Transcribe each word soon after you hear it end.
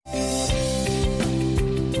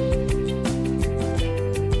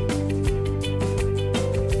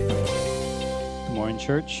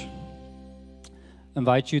church. I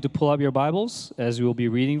invite you to pull up your Bibles as we will be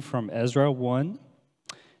reading from Ezra 1.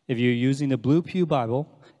 If you're using the Blue Pew Bible,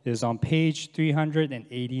 it is on page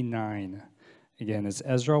 389. Again, it's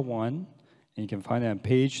Ezra 1, and you can find it on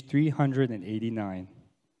page 389.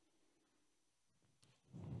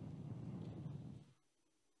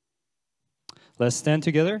 Let's stand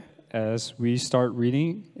together as we start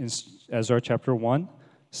reading in Ezra chapter 1,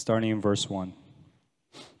 starting in verse 1.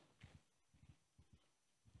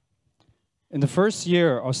 In the first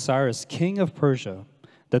year of Cyrus, king of Persia,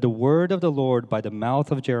 that the word of the Lord by the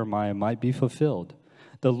mouth of Jeremiah might be fulfilled,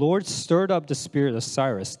 the Lord stirred up the spirit of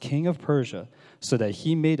Cyrus, king of Persia, so that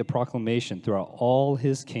he made a proclamation throughout all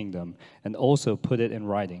his kingdom and also put it in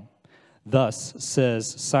writing. Thus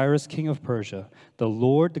says Cyrus, king of Persia, the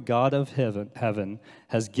Lord, the God of heaven,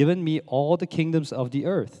 has given me all the kingdoms of the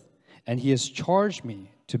earth, and he has charged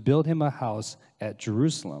me to build him a house at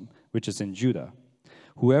Jerusalem, which is in Judah.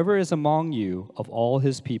 Whoever is among you of all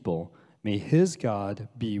his people, may his God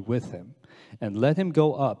be with him, and let him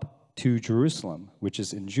go up to Jerusalem, which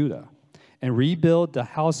is in Judah, and rebuild the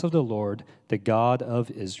house of the Lord, the God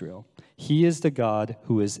of Israel. He is the God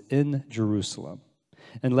who is in Jerusalem.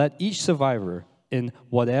 And let each survivor, in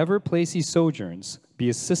whatever place he sojourns, be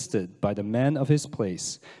assisted by the men of his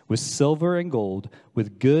place, with silver and gold,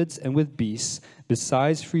 with goods and with beasts,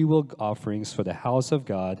 besides freewill offerings for the house of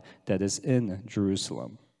God that is in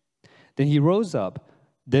Jerusalem. Then rose up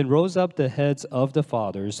the heads of the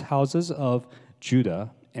fathers' houses of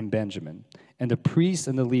Judah and Benjamin, and the priests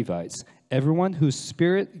and the Levites, everyone whose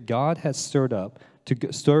spirit God had stirred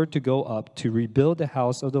to go up to rebuild the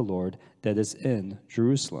house of the Lord that is in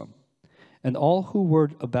Jerusalem. And all who were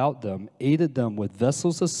about them aided them with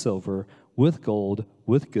vessels of silver, with gold,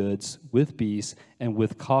 with goods, with beasts, and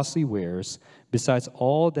with costly wares, besides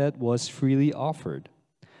all that was freely offered.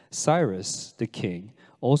 Cyrus, the king,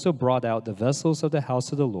 also brought out the vessels of the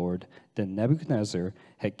house of the Lord that Nebuchadnezzar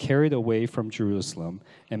had carried away from Jerusalem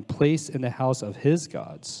and placed in the house of his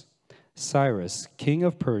gods. Cyrus, king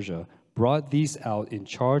of Persia, brought these out in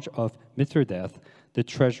charge of Mithridath, the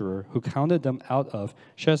treasurer, who counted them out of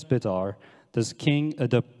Sheshbazzar,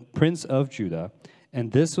 the prince of Judah.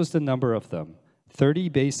 And this was the number of them: 30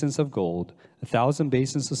 basins of gold, 1,000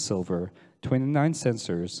 basins of silver, 29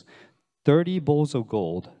 censers, 30 bowls of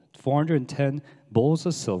gold, 410 bowls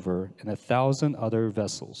of silver, and 1,000 other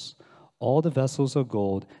vessels. All the vessels of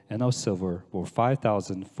gold and of silver were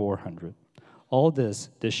 5,400. All this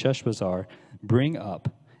did Sheshbazzar bring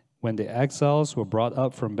up when the exiles were brought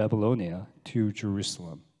up from Babylonia to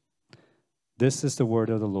Jerusalem. This is the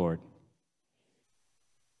word of the Lord.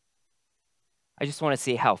 I just want to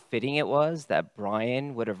say how fitting it was that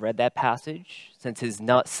Brian would have read that passage, since his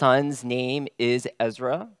son's name is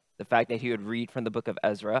Ezra, the fact that he would read from the book of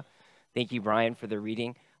Ezra. Thank you, Brian, for the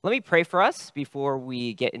reading. Let me pray for us before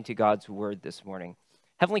we get into God's word this morning.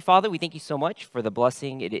 Heavenly Father, we thank you so much for the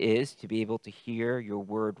blessing it is to be able to hear your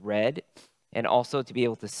word read, and also to be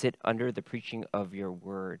able to sit under the preaching of your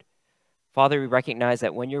word. Father, we recognize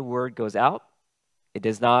that when your word goes out, it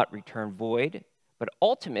does not return void, but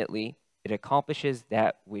ultimately it accomplishes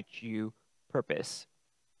that which you purpose.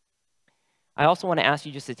 I also want to ask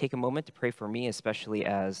you just to take a moment to pray for me, especially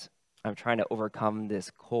as I'm trying to overcome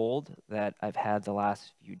this cold that I've had the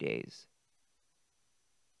last few days.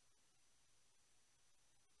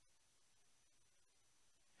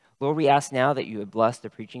 Lord, we ask now that you would bless the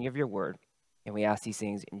preaching of your word, and we ask these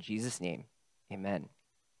things in Jesus' name. Amen.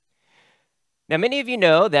 Now, many of you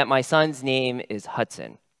know that my son's name is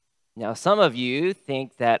Hudson. Now, some of you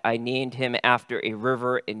think that I named him after a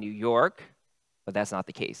river in New York, but that's not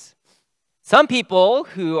the case. Some people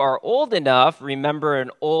who are old enough remember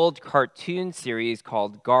an old cartoon series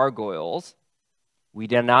called Gargoyles. We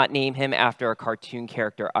did not name him after a cartoon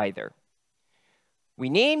character either. We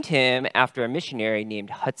named him after a missionary named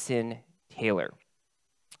Hudson Taylor.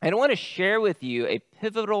 I want to share with you a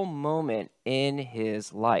pivotal moment in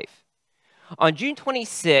his life. On June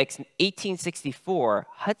 26, 1864,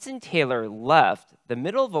 Hudson Taylor left the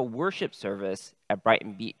middle of a worship service at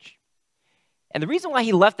Brighton Beach. And the reason why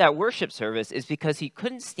he left that worship service is because he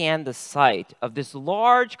couldn't stand the sight of this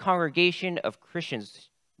large congregation of Christians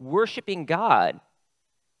worshiping God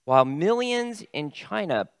while millions in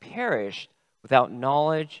China perished without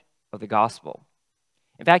knowledge of the gospel.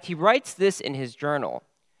 In fact, he writes this in his journal: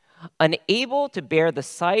 unable to bear the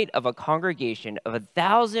sight of a congregation of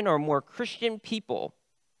 1,000 or more Christian people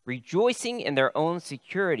rejoicing in their own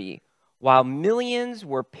security while millions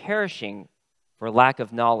were perishing for lack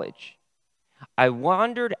of knowledge, I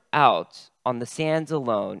wandered out on the sands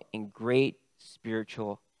alone in great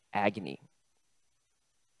spiritual agony.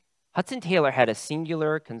 Hudson Taylor had a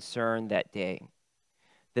singular concern that day: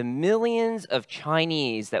 the millions of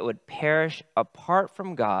Chinese that would perish apart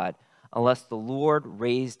from God unless the Lord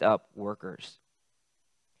raised up workers.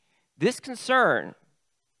 This concern,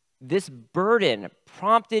 this burden,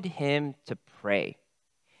 prompted him to pray.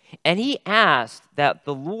 And he asked that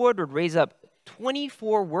the Lord would raise up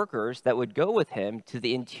 24 workers that would go with him to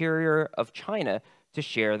the interior of China to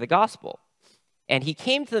share the gospel. And he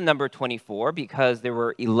came to the number 24 because there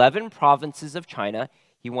were 11 provinces of China.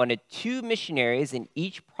 He wanted 2 missionaries in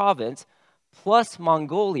each province, plus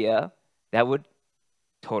Mongolia, that would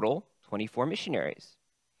total 24 missionaries.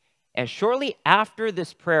 And shortly after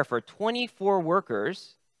this prayer for 24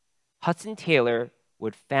 workers, Hudson Taylor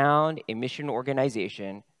would found a mission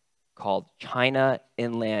organization called China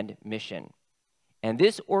Inland Mission. And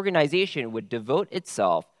this organization would devote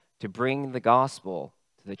itself to bring the gospel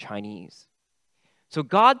to the Chinese. So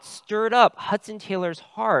God stirred up Hudson Taylor's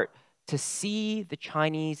heart to see the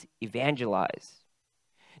Chinese evangelize.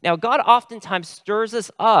 Now, God oftentimes stirs us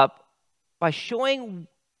up by showing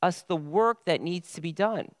us the work that needs to be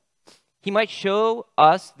done. He might show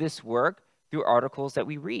us this work through articles that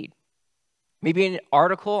we read. Maybe an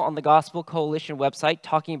article on the Gospel Coalition website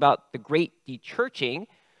talking about the great dechurching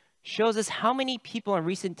shows us how many people in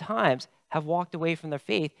recent times have walked away from their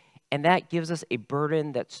faith, and that gives us a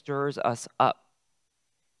burden that stirs us up.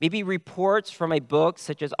 Maybe reports from a book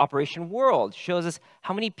such as Operation World shows us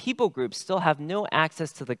how many people groups still have no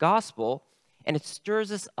access to the gospel, and it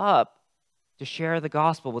stirs us up to share the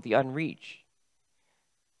gospel with the unreached.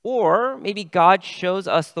 Or maybe God shows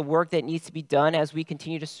us the work that needs to be done as we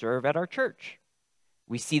continue to serve at our church.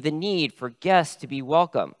 We see the need for guests to be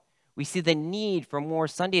welcome. We see the need for more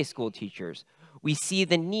Sunday school teachers. We see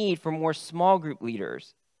the need for more small group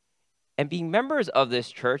leaders. And being members of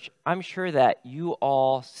this church, I'm sure that you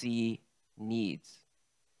all see needs.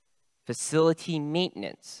 Facility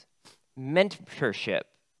maintenance, mentorship,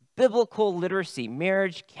 biblical literacy,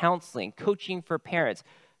 marriage counseling, coaching for parents.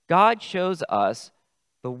 God shows us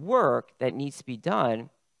the work that needs to be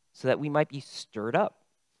done so that we might be stirred up.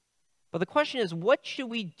 But the question is, what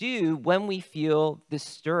should we do when we feel this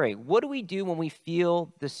stirring? What do we do when we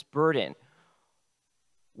feel this burden?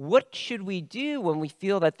 What should we do when we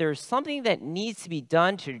feel that there's something that needs to be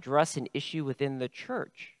done to address an issue within the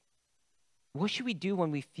church? What should we do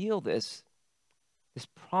when we feel this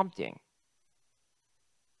prompting?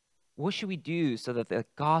 What should we do so that the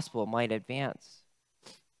gospel might advance?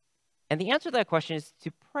 And the answer to that question is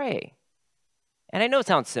to pray. And I know it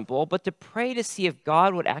sounds simple, but to pray to see if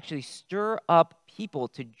God would actually stir up people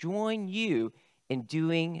to join you in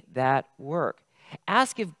doing that work.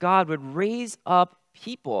 Ask if God would raise up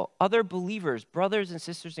people, other believers, brothers and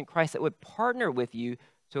sisters in Christ that would partner with you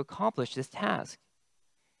to accomplish this task.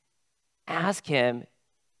 Ask him,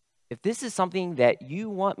 if this is something that you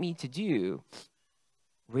want me to do,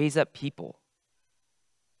 raise up people.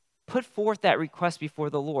 Put forth that request before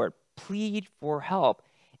the Lord. Plead for help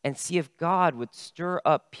and see if God would stir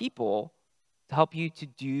up people to help you to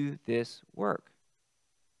do this work.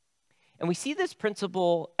 And we see this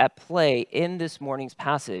principle at play in this morning's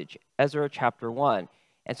passage, Ezra chapter 1.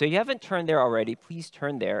 And so if you haven't turned there already, please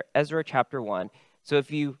turn there, Ezra chapter 1. So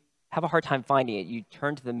if you have a hard time finding it, you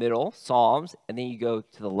turn to the middle, Psalms, and then you go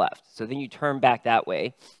to the left. So then you turn back that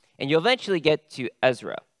way, and you'll eventually get to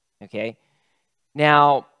Ezra, okay?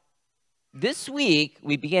 Now, this week,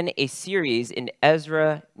 we begin a series in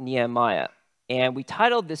Ezra Nehemiah, and we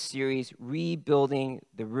titled this series, Rebuilding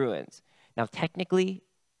the Ruins. Now, technically,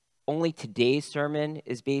 only today's sermon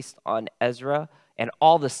is based on Ezra, and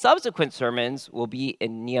all the subsequent sermons will be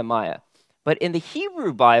in Nehemiah. But in the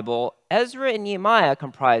Hebrew Bible, Ezra and Nehemiah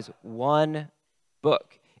comprise one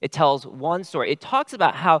book. It tells one story. It talks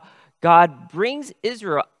about how God brings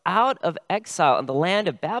Israel out of exile in the land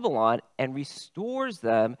of Babylon and restores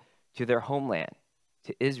them to their homeland,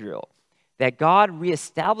 to Israel. That God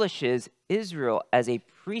reestablishes Israel as a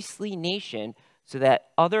priestly nation so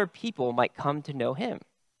that other people might come to know him.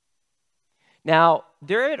 Now,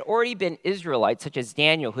 there had already been Israelites, such as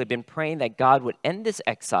Daniel, who had been praying that God would end this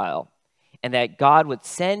exile and that God would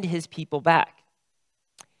send his people back.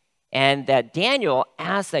 And that Daniel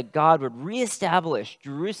asked that God would reestablish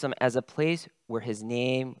Jerusalem as a place where his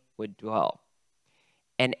name would dwell.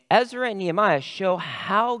 And Ezra and Nehemiah show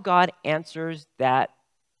how God answers that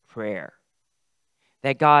prayer.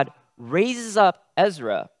 That God raises up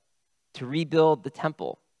Ezra to rebuild the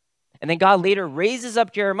temple. And then God later raises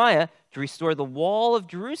up Jeremiah to restore the wall of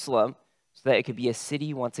Jerusalem so that it could be a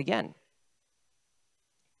city once again.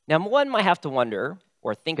 Now, one might have to wonder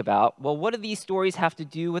or think about, well, what do these stories have to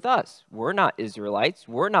do with us? We're not Israelites.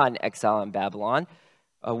 We're not in exile in Babylon.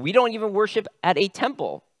 We don't even worship at a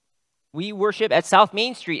temple. We worship at South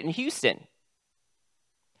Main Street in Houston.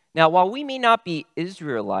 Now, while we may not be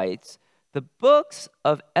Israelites, the books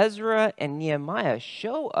of Ezra and Nehemiah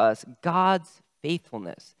show us God's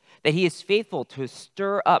faithfulness, that he is faithful to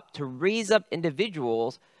stir up, to raise up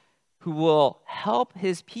individuals who will help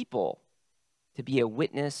his people to be a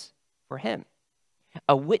witness for him,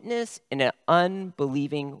 a witness in an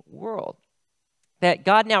unbelieving world. That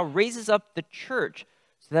God now raises up the church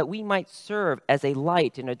so that we might serve as a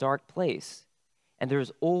light in a dark place. And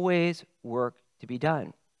there's always work to be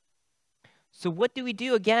done. So what do we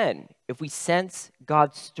do again if we sense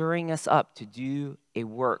God stirring us up to do a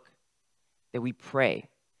work? That we pray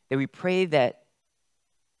that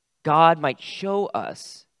God might show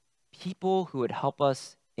us people who would help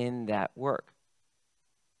us in that work.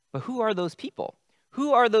 But who are those people?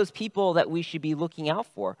 Who are those people that we should be looking out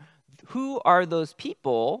for? Who are those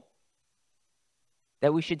people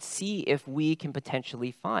that we should see if we can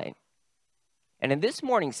potentially find? And in this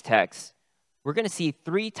morning's text, we're going to see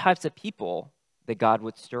 3 types of people that God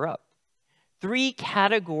would stir up. 3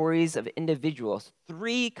 categories of individuals,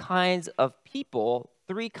 3 kinds of people,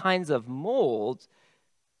 3 kinds of molds,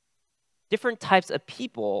 different types of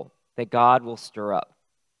people that God will stir up.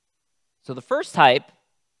 So the first type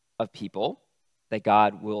of people that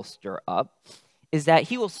God will stir up is that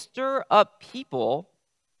he will stir up people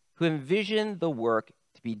who envision the work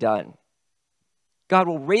to be done. God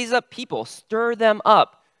will raise up people, stir them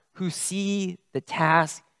up, who see the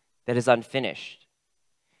task that is unfinished.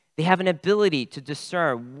 They have an ability to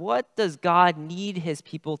discern what does God need his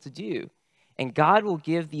people to do. And God will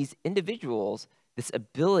give these individuals this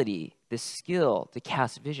ability, this skill to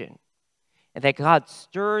cast vision. And that God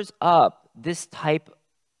stirs up this type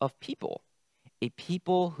of people, a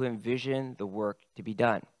people who envision the work to be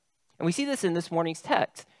done. And we see this in this morning's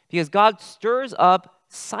text, because God stirs up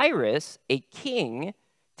Cyrus, a king,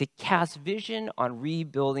 to cast vision on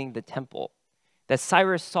rebuilding the temple. That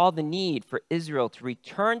Cyrus saw the need for Israel to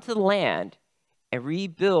return to the land and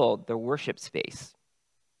rebuild their worship space.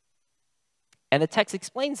 And the text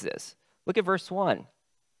explains this. Look at verse 1.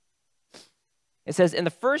 It says, "In the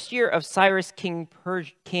first year of Cyrus, king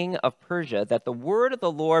of Persia, that the word of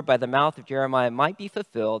the Lord by the mouth of Jeremiah might be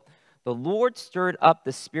fulfilled, the Lord stirred up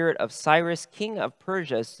the spirit of Cyrus, king of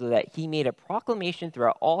Persia, so that he made a proclamation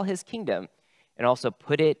throughout all his kingdom and also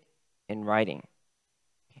put it in writing."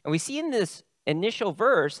 And we see in this initial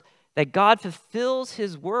verse that God fulfills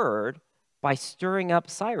his word by stirring up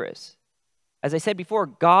Cyrus. As I said before,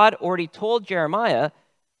 God already told Jeremiah,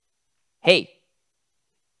 hey,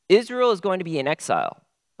 Israel is going to be in exile,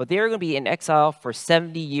 but they're going to be in exile for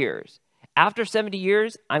 70 years. After 70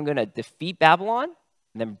 years, I'm going to defeat Babylon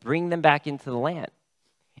and then bring them back into the land.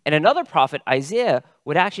 And another prophet, Isaiah,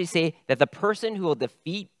 would actually say that the person who will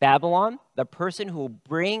defeat Babylon, the person who will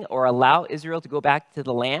bring or allow Israel to go back to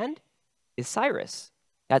the land, is Cyrus.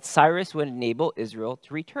 That Cyrus would enable Israel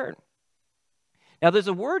to return. Now, there's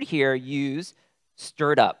a word here used,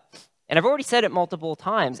 stirred up. And I've already said it multiple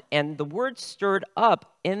times, and the word stirred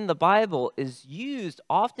up in the Bible is used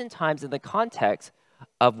oftentimes in the context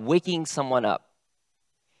of waking someone up.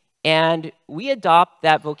 And we adopt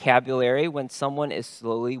that vocabulary when someone is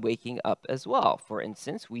slowly waking up as well. For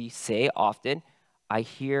instance, we say often, I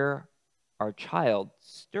hear our child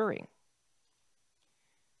stirring.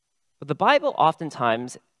 But the Bible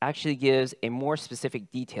oftentimes actually gives a more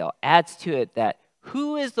specific detail, adds to it that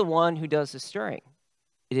who is the one who does the stirring?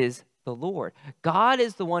 It is the Lord. God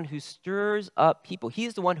is the one who stirs up people. He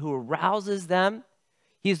is the one who arouses them.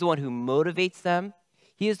 He is the one who motivates them.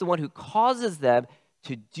 He is the one who causes them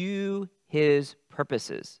to do his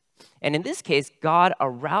purposes. And in this case, God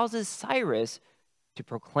arouses Cyrus to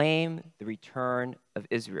proclaim the return of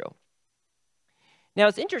Israel. Now,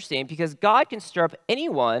 it's interesting because God can stir up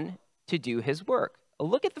anyone to do his work.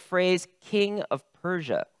 Look at the phrase king of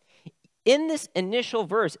Persia. In this initial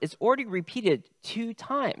verse, it's already repeated 2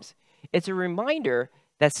 times. It's a reminder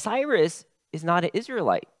that Cyrus is not an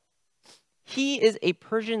Israelite. He is a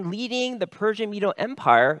Persian leading the Persian-Medo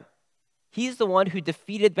Empire. He's the one who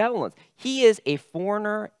defeated Babylon. He is a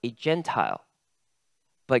foreigner, a Gentile.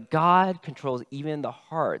 But God controls even the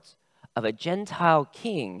hearts of a Gentile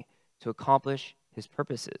king to accomplish his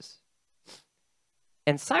purposes.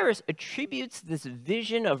 And Cyrus attributes this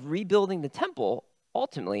vision of rebuilding the temple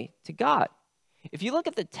ultimately to God. If you look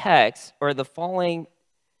at the text or the following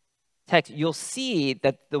text, you'll see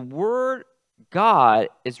that the word God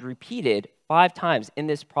is repeated 5 times in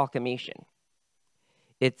this proclamation.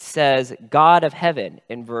 It says, God of heaven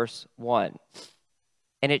in verse 1.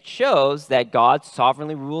 And it shows that God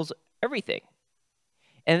sovereignly rules everything.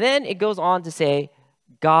 And then it goes on to say,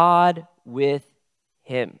 God with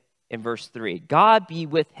him in verse 3. God be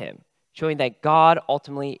with him, showing that God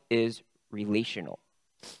ultimately is relational.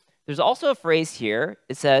 There's also a phrase here,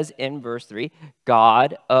 it says in verse 3,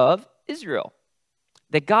 God of Israel,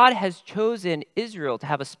 that God has chosen Israel to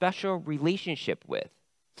have a special relationship with.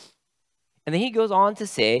 And then he goes on to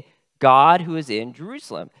say, God who is in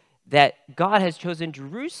Jerusalem, that God has chosen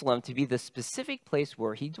Jerusalem to be the specific place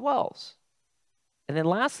where he dwells. And then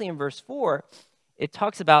lastly, in verse 4, it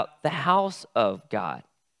talks about the house of God,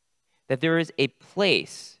 that there is a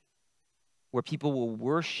place where people will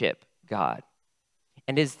worship God.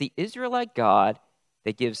 And it is the Israelite God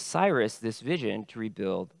that gives Cyrus this vision to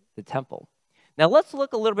rebuild the temple. Now let's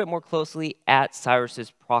look a little bit more closely at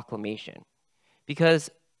Cyrus's proclamation, because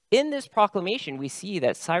in this proclamation, we see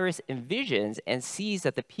that Cyrus envisions and sees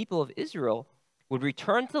that the people of Israel would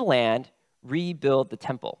return to the land, rebuild the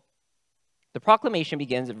temple. The proclamation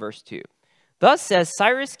begins in verse 2. Thus says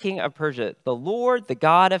Cyrus, king of Persia, the Lord, the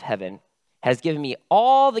God of heaven, has given me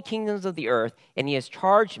all the kingdoms of the earth, and he has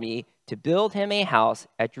charged me to build him a house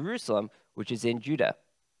at Jerusalem, which is in Judah.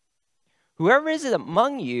 Whoever is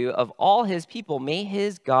among you of all his people, may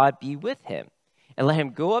his God be with him. And let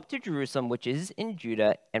him go up to Jerusalem, which is in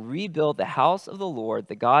Judah, and rebuild the house of the Lord,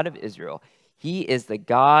 the God of Israel. He is the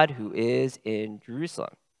God who is in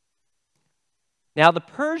Jerusalem. Now, the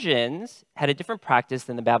Persians had a different practice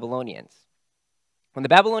than the Babylonians. When the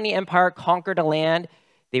Babylonian Empire conquered a land,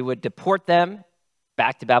 they would deport them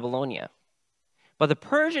back to Babylonia. But the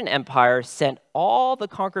Persian Empire sent all the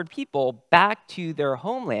conquered people back to their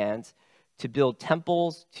homelands to build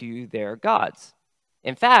temples to their gods.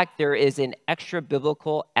 In fact, there is an extra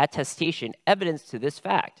biblical attestation, evidence to this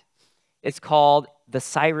fact. It's called the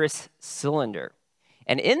Cyrus cylinder.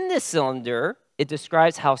 And in this cylinder, it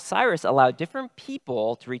describes how Cyrus allowed different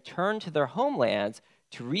people to return to their homelands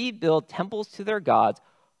to rebuild temples to their gods,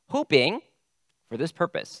 hoping for this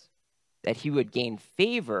purpose, that he would gain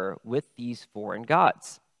favor with these foreign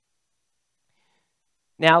gods.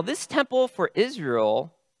 Now, this temple for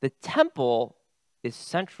Israel, the temple is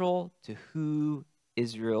central to who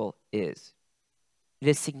Israel is. It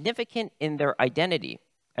is significant in their identity.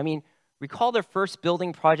 I mean, recall their first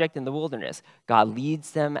building project in the wilderness. God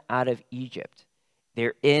leads them out of Egypt.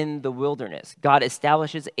 They're in the wilderness. God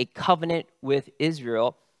establishes a covenant with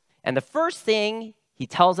Israel. And the first thing he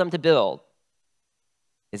tells them to build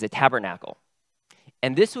is a tabernacle.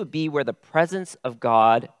 And this would be where the presence of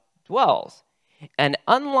God dwells. And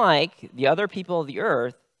unlike the other people of the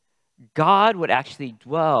earth, God would actually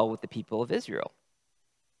dwell with the people of Israel.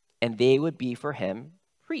 And they would be for him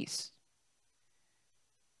priests.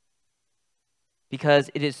 Because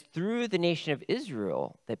it is through the nation of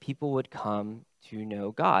Israel that people would come to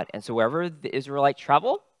know God. And so wherever the Israelites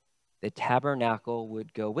traveled, the tabernacle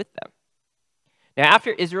would go with them. Now,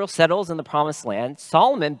 after Israel settles in the promised land,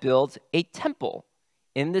 Solomon builds a temple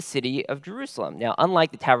in the city of Jerusalem. Now,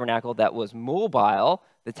 unlike the tabernacle that was mobile,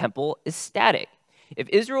 the temple is static. If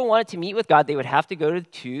Israel wanted to meet with God, they would have to go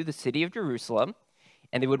to the city of Jerusalem,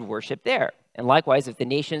 and they would worship there. And likewise, if the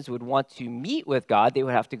nations would want to meet with God, they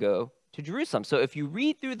would have to go to Jerusalem. So if you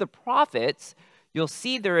read through the prophets, you'll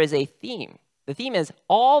see there is a theme. The theme is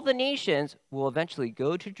all the nations will eventually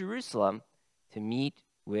go to Jerusalem to meet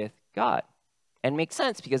with God. And it makes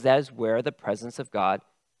sense because that is where the presence of God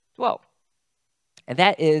dwelt. And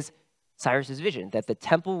that is Cyrus's vision, that the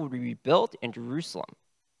temple would be rebuilt in Jerusalem.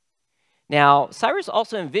 Now, Cyrus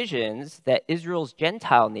also envisions that Israel's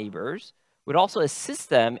Gentile neighbors would also assist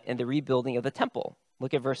them in the rebuilding of the temple.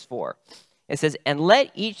 Look at verse 4. It says, "And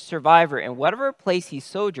let each survivor in whatever place he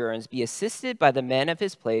sojourns be assisted by the men of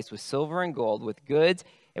his place with silver and gold, with goods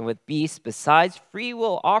and with beasts, besides free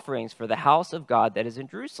will offerings for the house of God that is in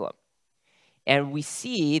Jerusalem." And we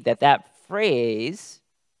see that that phrase,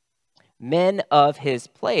 men of his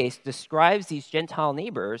place, describes these Gentile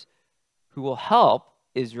neighbors who will help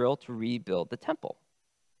Israel to rebuild the temple.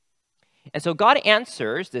 And so God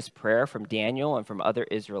answers this prayer from Daniel and from other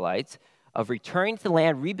Israelites of returning to the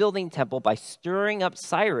land, rebuilding the temple by stirring up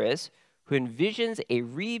Cyrus, who envisions a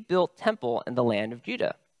rebuilt temple in the land of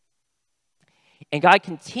Judah. And God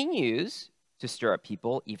continues to stir up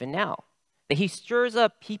people even now. That he stirs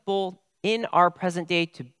up people in our present day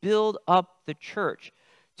to build up the church,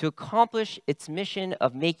 to accomplish its mission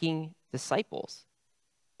of making disciples.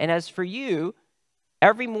 And as for you,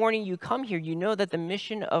 every morning you come here, you know that the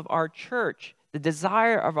mission of our church, the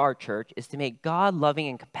desire of our church, is to make God-loving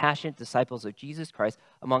and compassionate disciples of Jesus Christ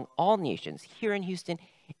among all nations, here in Houston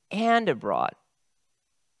and abroad.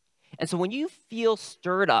 And so when you feel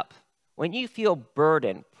stirred up, when you feel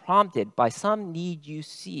burdened, prompted by some need you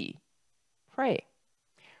see, pray.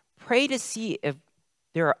 Pray to see if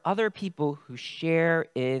there are other people who share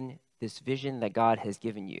in this vision that God has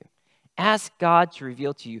given you. Ask God to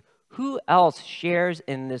reveal to you who else shares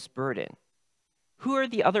in this burden. Who are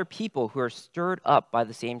the other people who are stirred up by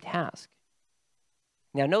the same task?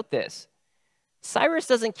 Now, note this. Cyrus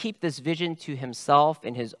doesn't keep this vision to himself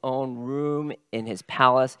in his own room, in his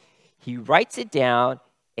palace. He writes it down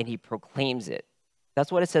and he proclaims it.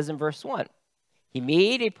 That's what it says in verse 1. He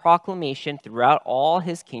made a proclamation throughout all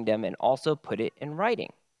his kingdom and also put it in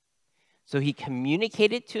writing. So he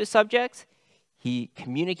communicated to his subjects. He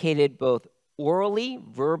communicated both orally,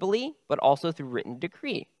 verbally, but also through written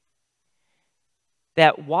decree.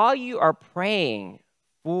 That while you are praying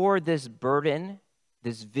for this burden,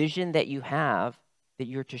 this vision that you have, that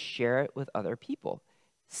you're to share it with other people.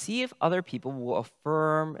 See if other people will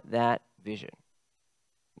affirm that vision.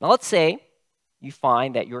 Now, let's say you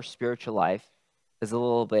find that your spiritual life is a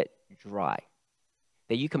little bit dry,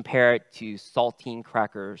 that you compare it to saltine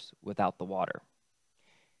crackers without the water.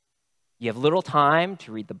 You have little time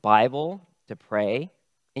to read the Bible, to pray,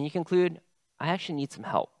 and you conclude, I actually need some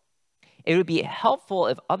help. It would be helpful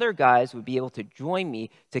if other guys would be able to join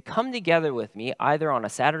me, to come together with me, either on a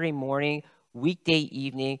Saturday morning, weekday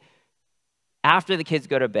evening, after the kids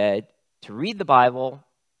go to bed, to read the Bible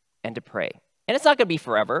and to pray. And it's not going to be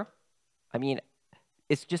forever. I mean,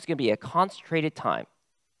 it's just going to be a concentrated time,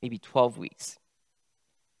 maybe 12 weeks.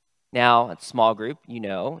 Now, a small group,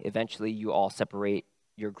 eventually you all separate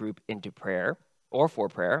your group into prayer or for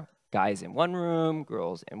prayer. Guys in one room,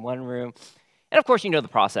 girls in one room. And of course, you know the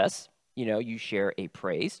process. You share a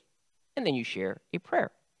praise, and then you share a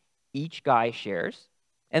prayer. Each guy shares.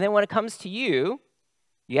 And then when it comes to you,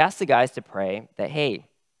 you ask the guys to pray that, hey,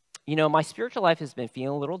 my spiritual life has been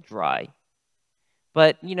feeling a little dry,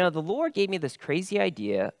 but, the Lord gave me this crazy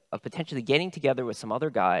idea of potentially getting together with some other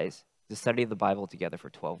guys to study the Bible together for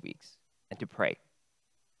 12 weeks and to pray.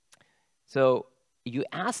 So you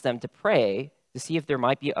ask them to pray to see if there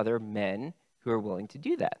might be other men who are willing to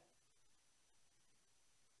do that.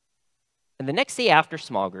 And the next day after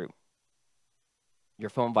small group, your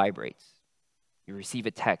phone vibrates. You receive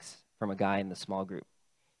a text from a guy in the small group.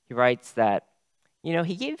 He writes that,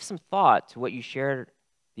 he gave some thought to what you shared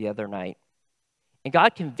the other night. And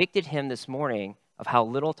God convicted him this morning of how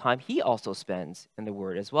little time he also spends in the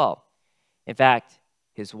Word as well. In fact,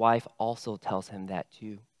 his wife also tells him that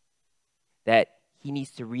too, that he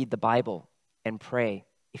needs to read the Bible and pray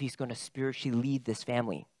if he's going to spiritually lead this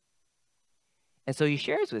family. And so he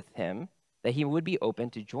shares with him that he would be open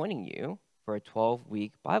to joining you for a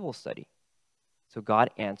 12-week Bible study. So God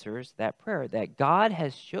answers that prayer, that God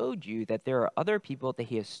has showed you that there are other people that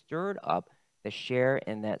he has stirred up that share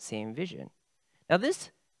in that same vision. Now, this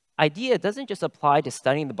idea doesn't just apply to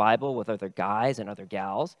studying the Bible with other guys and other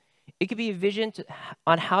gals. It could be a vision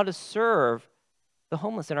on how to serve the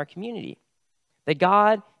homeless in our community. That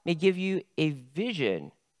God may give you a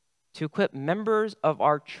vision to equip members of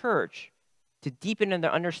our church to deepen in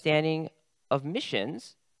their understanding of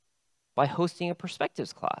missions by hosting a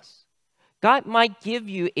perspectives class. God might give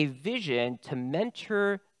you a vision to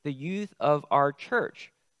mentor the youth of our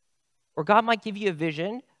church. Or God might give you a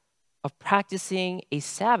vision of practicing a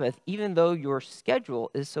Sabbath even though your schedule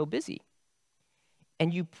is so busy.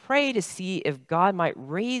 And you pray to see if God might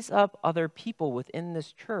raise up other people within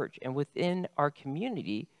this church and within our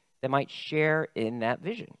community that might share in that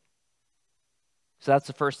vision. So that's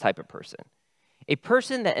the first type of person. A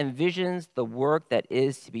person that envisions the work that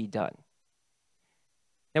is to be done.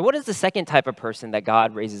 Now, what is the second type of person that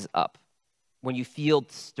God raises up when you feel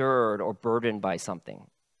stirred or burdened by something?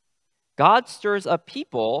 God stirs up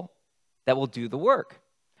people that will do the work.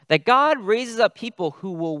 That God raises up people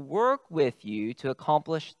who will work with you to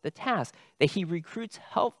accomplish the task. That he recruits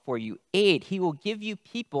help for you, aid. He will give you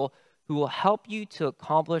people who will help you to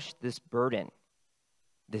accomplish this burden,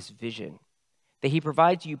 this vision. That he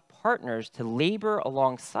provides you partners to labor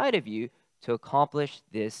alongside of you to accomplish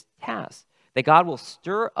this task. That God will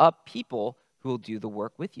stir up people who will do the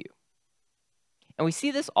work with you. And we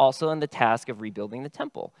see this also in the task of rebuilding the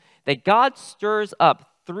temple. That God stirs up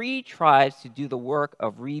 3 tribes to do the work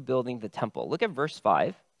of rebuilding the temple. Look at verse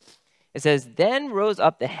 5. It says, "Then rose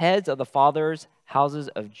up the heads of the fathers' houses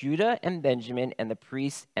of Judah and Benjamin and the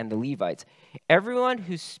priests and the Levites, everyone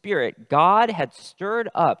whose spirit God had stirred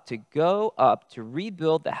up to go up to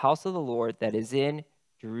rebuild the house of the Lord that is in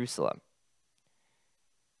Jerusalem."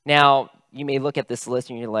 Now, you may look at this list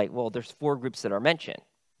and you're like, well, there's 4 groups that are mentioned.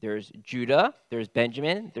 There's Judah, there's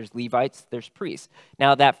Benjamin, there's Levites, there's priests.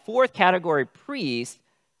 Now, that 4th category, priest,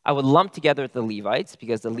 I would lump together with the Levites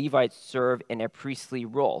because the Levites serve in a priestly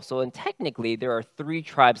role. So technically, there are 3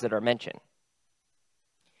 tribes that are mentioned.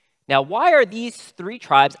 Now, why are these 3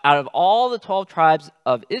 tribes out of all the 12 tribes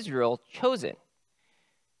of Israel chosen?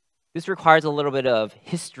 This requires a little bit of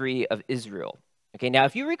history of Israel. Okay, now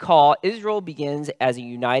if you recall, Israel begins as a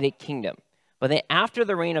united kingdom. But then after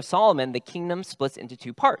the reign of Solomon, the kingdom splits into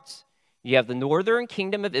 2 parts. You have the northern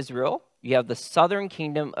kingdom of Israel, you have the southern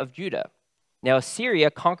kingdom of Judah. Now Assyria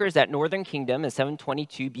conquers that northern kingdom in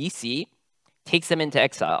 722 BC, takes them into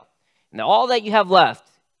exile. And all that you have left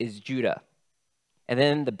is Judah. And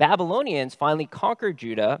then the Babylonians finally conquered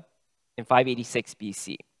Judah in 586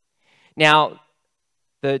 BC. Now,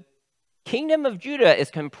 the kingdom of Judah is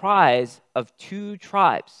comprised of 2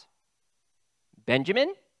 tribes,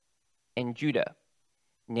 Benjamin and Judah.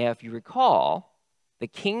 Now, if you recall, the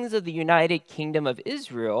kings of the united kingdom of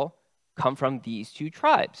Israel come from these 2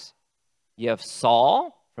 tribes. You have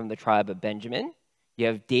Saul from the tribe of Benjamin. You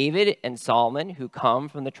have David and Solomon who come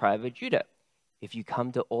from the tribe of Judah. If you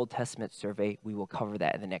come to Old Testament survey, we will cover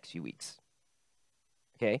that in the next few weeks.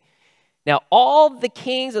 Okay? Now, all the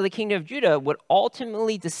kings of the kingdom of Judah would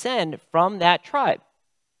ultimately descend from that tribe.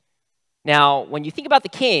 Now, when you think about the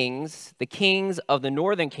kings of the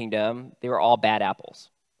northern kingdom, they were all bad apples.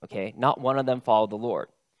 Okay? Not one of them followed the Lord.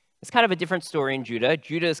 It's kind of a different story in Judah.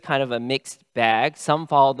 Judah is kind of a mixed bag. Some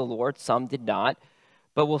followed the Lord, some did not.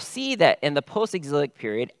 But we'll see that in the post-exilic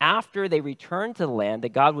period, after they returned to the land,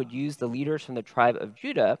 that God would use the leaders from the tribe of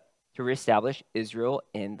Judah to reestablish Israel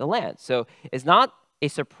in the land. So it's not a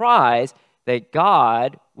surprise that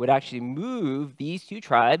God would actually move these 2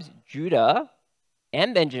 tribes, Judah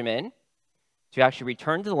and Benjamin, to actually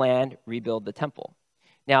return to the land, rebuild the temple.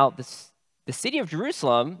 Now, the city of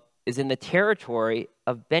Jerusalem is in the territory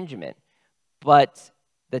of Benjamin, but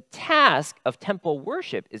the task of temple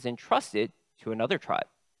worship is entrusted to another tribe,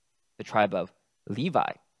 the tribe of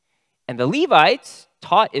Levi. And the Levites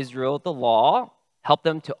taught Israel the law, helped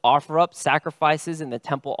them to offer up sacrifices in the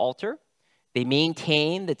temple altar. They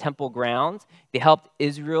maintained the temple grounds. They helped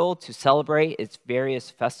Israel to celebrate its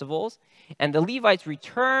various festivals. And the Levites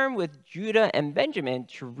returned with Judah and Benjamin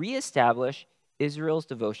to reestablish Israel's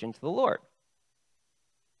devotion to the Lord.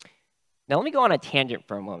 Now, let me go on a tangent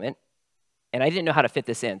for a moment. And I didn't know how to fit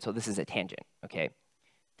this in, so this is a tangent, okay?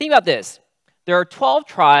 Think about this. There are 12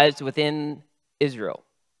 tribes within Israel.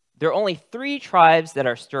 There are only 3 tribes that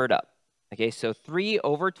are stirred up. Okay, so 3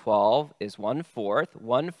 over 12 is 1/4.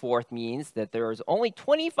 1/4 means that there is only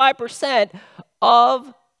 25%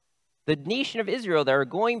 of the nation of Israel that are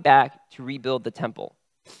going back to rebuild the temple.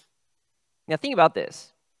 Now think about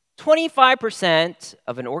this. 25%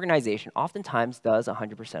 of an organization oftentimes does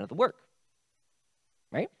 100% of the work,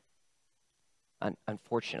 right?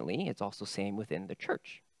 Unfortunately, it's also same within the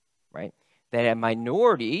church, right? That a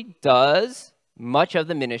minority does much of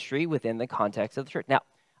the ministry within the context of the church. Now,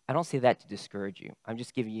 I don't say that to discourage you. I'm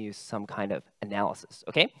just giving you some kind of analysis,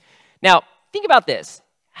 okay? Now, think about this.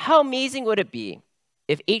 How amazing would it be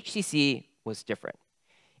if HCC was different?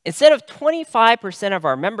 Instead of 25% of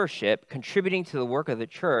our membership contributing to the work of the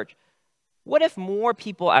church, what if more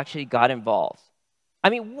people actually got involved? I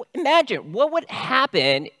mean, imagine what would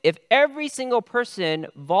happen if every single person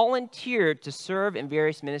volunteered to serve in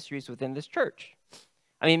various ministries within this church.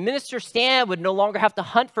 I mean, Minister Stan would no longer have to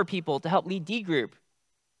hunt for people to help lead D group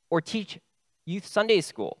or teach youth Sunday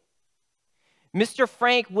school. Mr.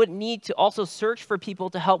 Frank wouldn't need to also search for people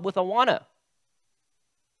to help with Awana.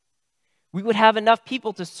 We would have enough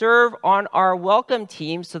people to serve on our welcome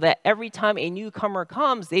team so that every time a newcomer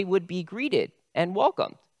comes, they would be greeted and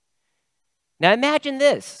welcomed. Now imagine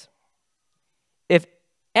this. If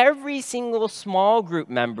every single small group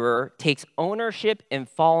member takes ownership in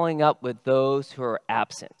following up with those who are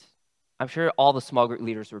absent, I'm sure all the small group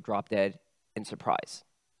leaders would drop dead in surprise.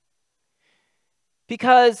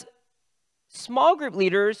 Because small group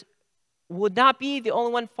leaders would not be the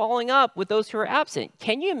only one following up with those who are absent.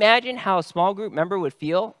 Can you imagine how a small group member would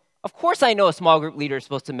feel? Of course I know a small group leader is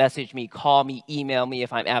supposed to message me, call me, email me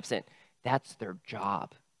if I'm absent. That's their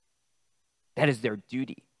job. That is their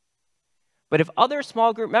duty. But if other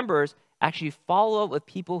small group members actually follow up with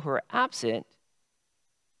people who are absent,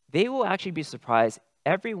 they will actually be surprised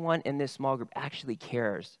everyone in this small group actually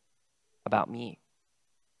cares about me.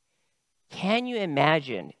 Can you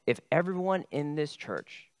imagine if everyone in this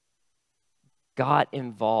church got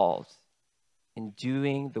involved in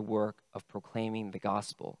doing the work of proclaiming the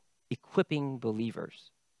gospel, equipping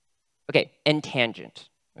believers? Okay, and tangent.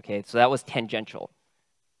 Okay, so that was tangential.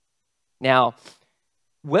 Now,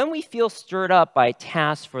 when we feel stirred up by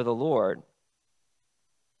tasks for the Lord,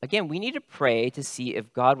 again, we need to pray to see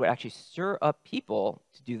if God would actually stir up people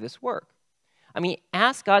to do this work. I mean,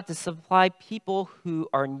 ask God to supply people who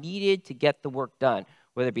are needed to get the work done.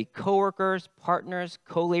 whether it be coworkers, partners,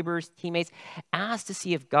 co-laborers, teammates. Ask to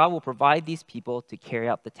see if God will provide these people to carry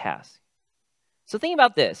out the task. So think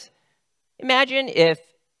about this. Imagine if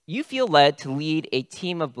you feel led to lead a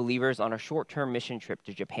team of believers on a short-term mission trip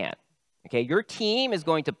to Japan. Okay, your team is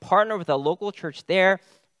going to partner with a local church there,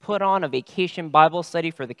 put on a vacation Bible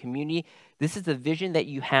study for the community. This is the vision that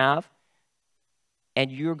you have,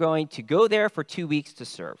 and you're going to go there for 2 weeks to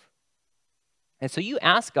serve. And so you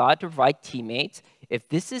ask God to provide teammates. If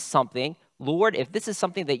this is something, Lord, if this is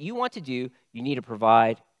something that you want to do, you need to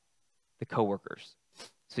provide the coworkers.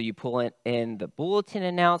 So you pull in the bulletin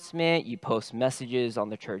announcement, you post messages on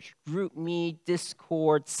the church group meet,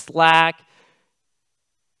 Discord, Slack.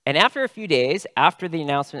 And after a few days, after the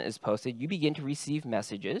announcement is posted, you begin to receive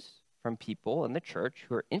messages from people in the church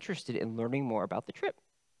who are interested in learning more about the trip.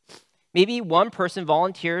 Maybe one person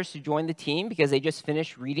volunteers to join the team because they just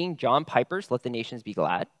finished reading John Piper's Let the Nations Be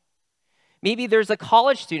Glad. Maybe there's a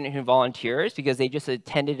college student who volunteers because they just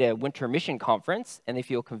attended a winter mission conference and they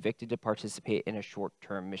feel convicted to participate in a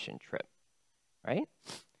short-term mission trip, right?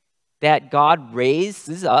 That God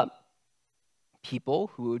raises up people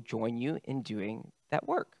who will join you in doing that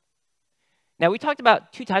work. Now, we talked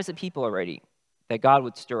about 2 types of people already that God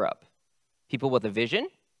would stir up. People with a vision,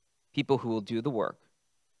 people who will do the work.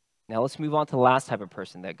 Now, let's move on to the last type of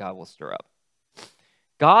person that God will stir up.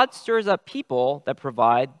 God stirs up people that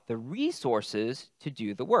provide the resources to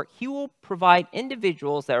do the work. He will provide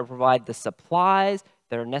individuals that will provide the supplies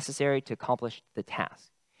that are necessary to accomplish the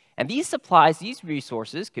task. And these supplies, these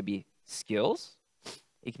resources could be skills,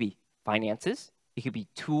 it could be finances, it could be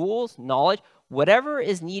tools, knowledge, whatever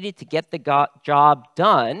is needed to get the job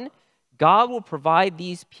done. God will provide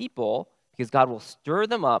these people because God will stir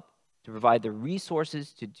them up to provide the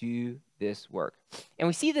resources to do this work. And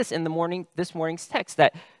we see this in this morning's text,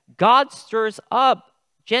 that God stirs up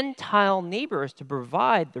Gentile neighbors to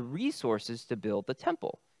provide the resources to build the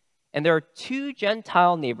temple. And there are 2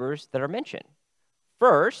 Gentile neighbors that are mentioned.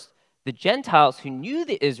 First, the Gentiles who knew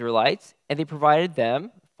the Israelites, and they provided them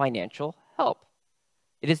financial help.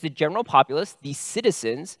 It is the general populace, these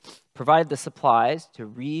citizens, provided the supplies to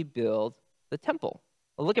rebuild the temple.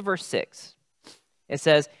 Well, look at verse 6. It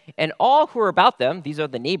says, and all who were about them, these are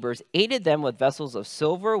the neighbors, aided them with vessels of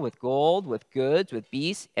silver, with gold, with goods, with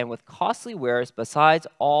beasts, and with costly wares, besides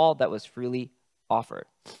all that was freely offered.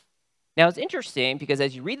 Now, it's interesting because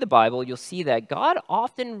as you read the Bible, you'll see that God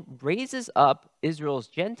often raises up Israel's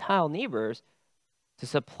Gentile neighbors to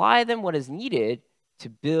supply them what is needed to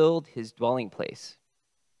build his dwelling place.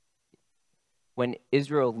 When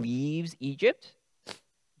Israel leaves Egypt,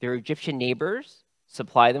 their Egyptian neighbors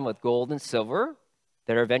supply them with gold and silver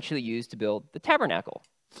that are eventually used to build the tabernacle.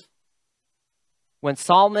 When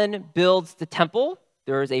Solomon builds the temple,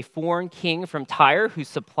 there is a foreign king from Tyre who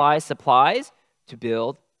supplies supplies to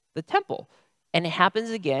build the temple. And it happens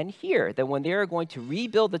again here, that when they are going to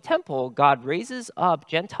rebuild the temple, God raises up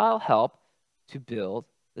Gentile help to build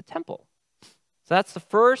the temple. So that's the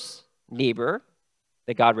first neighbor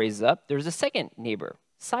that God raises up. There's a second neighbor,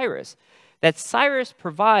 Cyrus. That Cyrus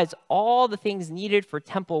provides all the things needed for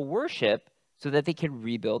temple worship so that they can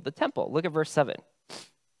rebuild the temple. Look at verse 7.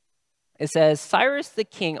 It says, Cyrus the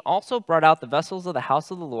king also brought out the vessels of the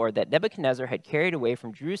house of the Lord that Nebuchadnezzar had carried away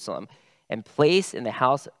from Jerusalem and placed in the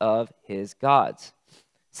house of his gods.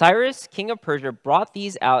 Cyrus, king of Persia, brought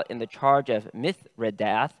these out in the charge of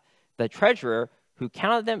Mithredath, the treasurer, who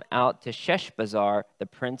counted them out to Sheshbazzar, the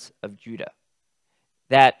prince of Judah.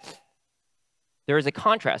 That there is a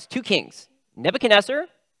contrast. 2 kings. Nebuchadnezzar,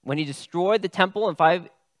 when he destroyed the temple in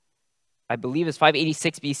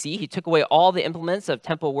 586 BC, he took away all the implements of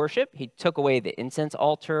temple worship. He took away the incense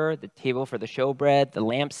altar, the table for the showbread, the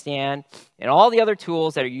lampstand, and all the other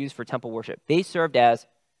tools that are used for temple worship. They served as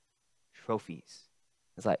trophies.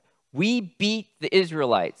 It's like, we beat the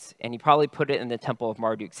Israelites. And he probably put it in the temple of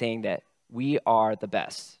Marduk, saying that we are the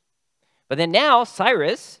best. But then now,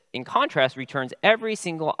 Cyrus, in contrast, returns every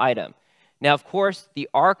single item. Now, of course, the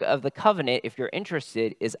Ark of the Covenant, if you're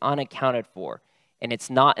interested, is unaccounted for. And it's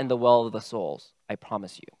not in the well of the souls, I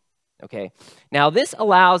promise you. Okay? Now, this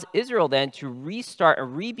allows Israel then to restart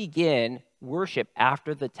and re-begin worship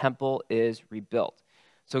after the temple is rebuilt.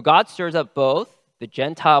 So God stirs up both the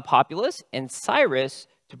Gentile populace and Cyrus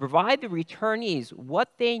to provide the returnees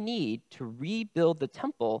what they need to rebuild the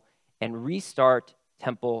temple and restart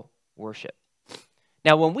temple worship.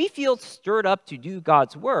 Now, when we feel stirred up to do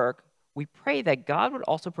God's work, we pray that God would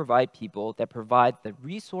also provide people that provide the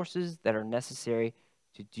resources that are necessary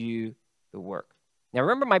to do the work. Now,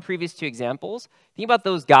 remember my previous 2 examples? Think about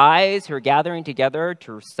those guys who are gathering together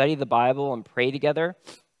to study the Bible and pray together.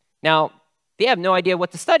 Now, they have no idea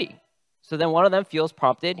what to study. So then one of them feels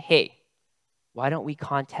prompted, hey, why don't we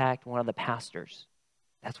contact one of the pastors?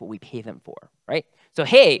 That's what we pay them for, right? So,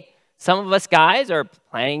 hey, some of us guys are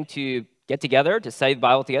planning to get together to study the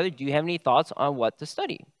Bible together. Do you have any thoughts on what to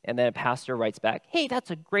study? And then a pastor writes back, hey,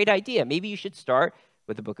 that's a great idea. Maybe you should start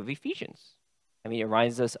with the book of Ephesians. I mean, it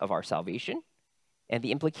reminds us of our salvation and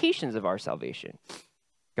the implications of our salvation.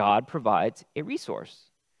 God provides a resource.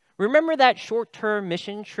 Remember that short-term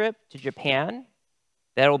mission trip to Japan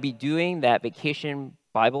that will be doing that vacation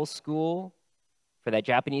Bible school for that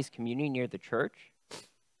Japanese community near the church?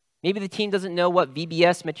 Maybe the team doesn't know what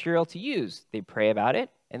VBS material to use. They pray about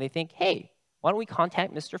it, and they think, hey, why don't we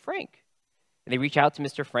contact Mr. Frank? And they reach out to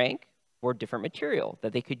Mr. Frank for different material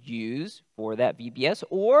that they could use for that VBS,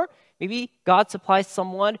 or maybe God supplies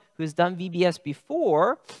someone who's done VBS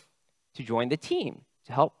before to join the team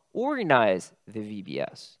to help organize the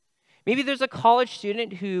VBS. Maybe there's a college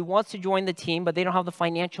student who wants to join the team, but they don't have the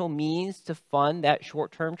financial means to fund that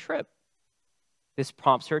short-term trip. This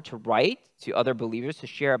prompts her to write to other believers to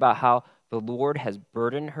share about how the Lord has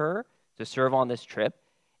burdened her to serve on this trip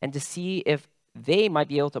and to see if they might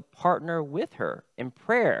be able to partner with her in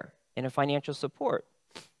prayer and in financial support.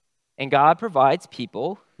 And God provides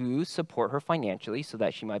people who support her financially so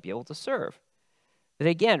that she might be able to serve. But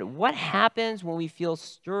again, what happens when we feel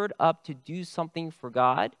stirred up to do something for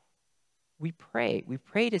God? We pray. We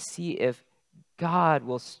pray to see if God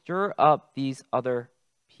will stir up these other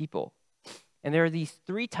people. And there are these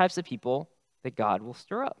three types of people that God will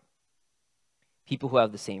stir up. People who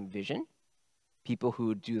have the same vision, people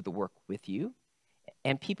who do the work with you,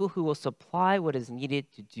 and people who will supply what is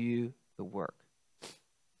needed to do the work.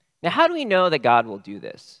 Now, how do we know that God will do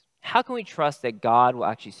this? How can we trust that God will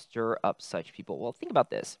actually stir up such people? Well, think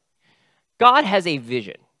about this. God has a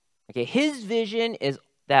vision. Okay, his vision is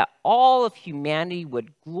that all of humanity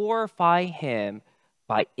would glorify him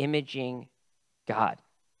by imaging God.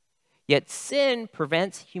 Yet sin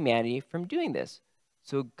prevents humanity from doing this.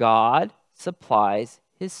 So God supplies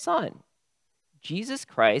his Son, Jesus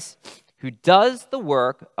Christ, who does the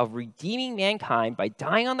work of redeeming mankind by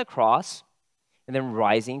dying on the cross and then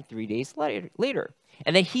rising 3 days later.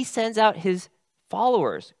 And then he sends out his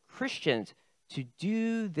followers, Christians, to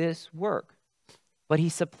do this work. But he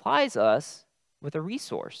supplies us with a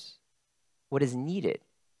resource, what is needed.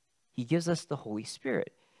 He gives us the Holy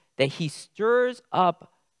Spirit, that he stirs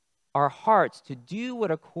up our hearts to do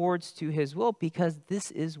what accords to his will, because this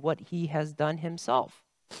is what he has done himself.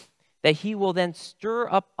 That he will then stir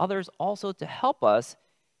up others also to help us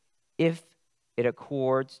if it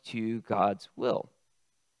accords to God's will.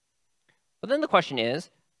 But then the question is,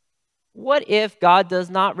 what if God does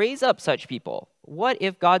not raise up such people? What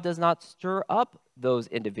if God does not stir up those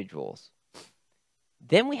individuals?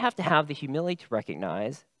 Then we have to have the humility to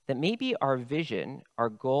recognize that maybe our vision, our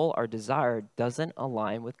goal, our desire doesn't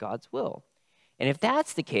align with God's will. And if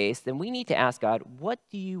that's the case, then we need to ask God, what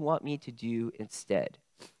do you want me to do instead?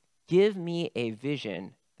 Give me a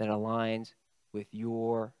vision that aligns with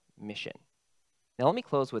your mission. Now let me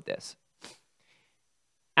close with this.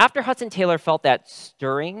 After Hudson Taylor felt that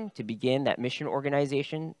stirring to begin that mission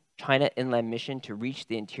organization, China Inland Mission, to reach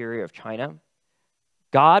the interior of China,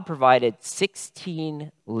 God provided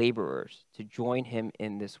 16 laborers to join him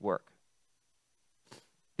in this work.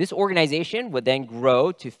 This organization would then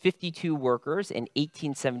grow to 52 workers in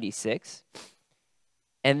 1876,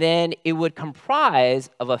 and then it would comprise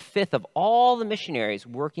of a fifth of all the missionaries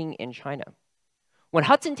working in China. When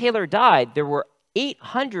Hudson Taylor died, there were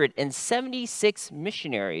 876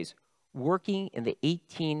 missionaries working in the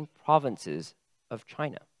 18 provinces of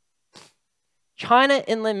China. China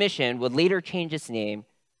Inland Mission would later change its name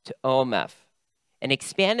to OMF and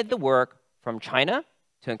expanded the work from China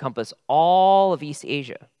to encompass all of East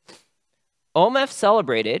Asia. OMF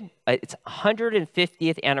celebrated its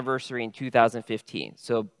 150th anniversary in 2015.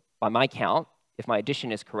 So by my count, if my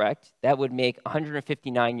addition is correct, that would make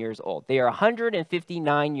 159 years old. They are a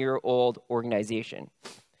 159-year-old organization.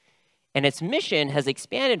 And its mission has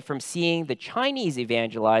expanded from seeing the Chinese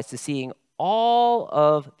evangelize to seeing all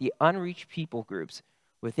of the unreached people groups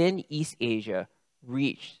within East Asia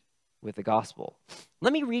reached with the gospel.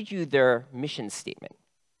 Let me read you their mission statement.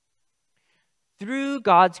 Through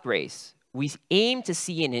God's grace, we aim to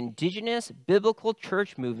see an indigenous biblical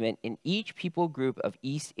church movement in each people group of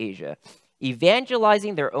East Asia,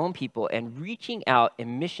 evangelizing their own people and reaching out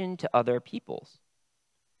in mission to other peoples.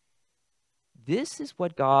 This is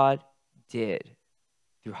what God did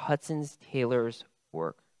through Hudson Taylor's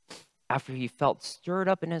work after he felt stirred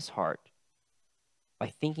up in his heart by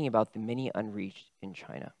thinking about the many unreached in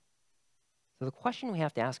China. So the question we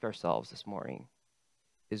have to ask ourselves this morning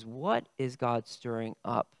is, what is God stirring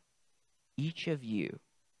up each of you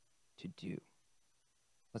to do.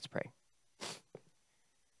 Let's pray.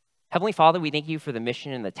 Heavenly Father, we thank you for the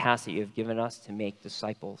mission and the task that you have given us to make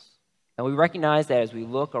disciples. And we recognize that as we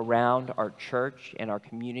look around our church and our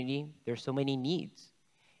community, there's so many needs.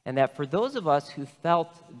 And that for those of us who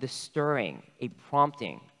felt the stirring, a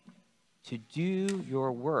prompting to do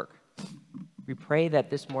your work, we pray that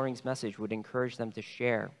this morning's message would encourage them to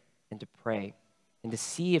share and to pray and to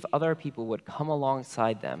see if other people would come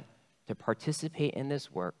alongside them to participate in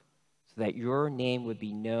this work so that your name would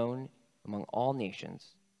be known among all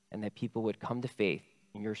nations and that people would come to faith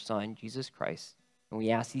in your Son, Jesus Christ. And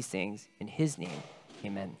we ask these things in his name.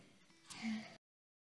 Amen.